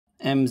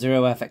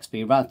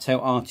M0FXB,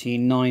 Radtel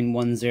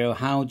RT-910.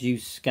 How do you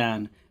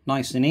scan?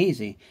 Nice and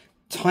easy.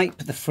 Type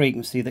the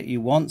frequency that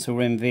you want. So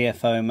we're in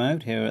VFO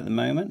mode here at the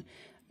moment.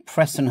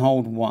 Press and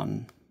hold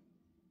 1.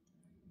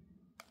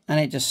 And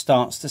it just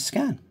starts to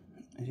scan,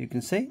 as you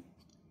can see.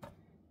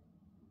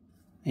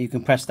 You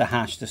can press the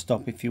hash to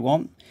stop if you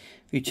want.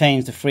 If you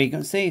change the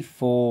frequency,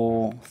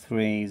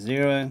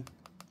 430,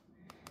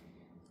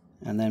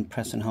 and then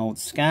press and hold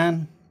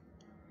scan,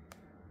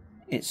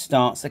 it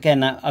starts again.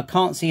 Now I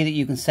can't see that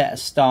you can set a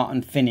start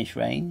and finish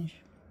range.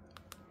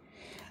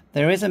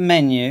 There is a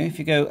menu. If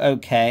you go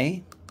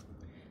OK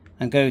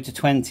and go to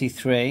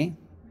 23,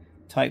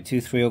 type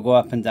 23 or go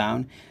up and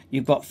down,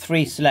 you've got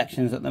 3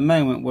 selections. At the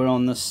moment we're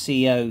on the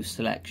CO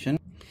selection.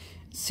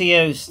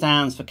 CO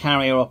stands for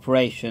carrier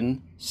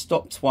operation,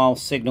 stops while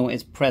signal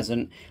is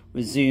present,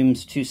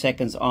 resumes 2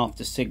 seconds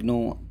after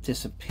signal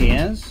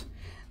disappears.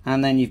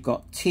 And then you've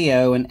got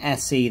TO and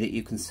SE that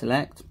you can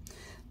select.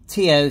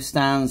 TO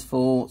stands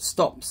for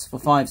stops for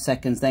 5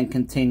 seconds, then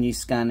continues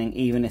scanning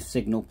even if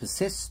signal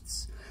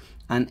persists.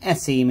 And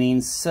SE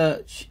means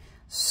search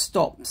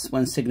stops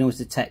when signal is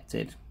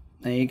detected.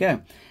 There you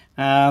go.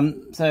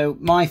 So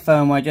my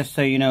firmware, just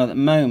so you know, at the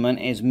moment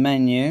is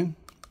menu.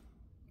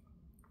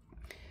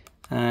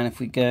 And if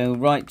we go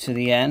right to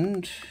the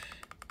end,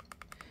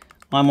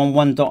 I'm on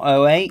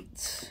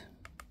 1.08.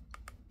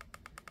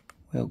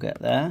 We'll get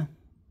there.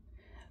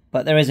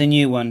 But there is a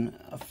new one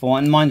for,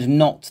 and mine's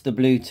not the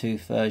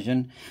Bluetooth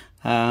version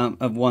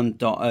of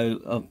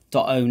 1.0 of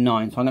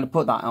 0.09. So I'm going to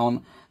put that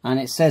on, and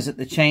it says that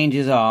the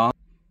changes are,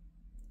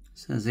 it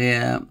says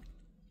here,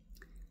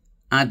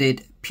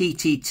 added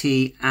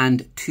PTT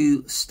and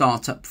 2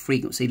 startup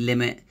frequency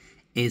limit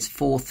is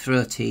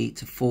 430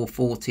 to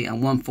 440 and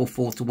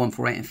 144 to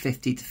 148 and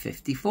 50 to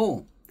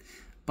 54.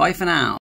 Bye for now.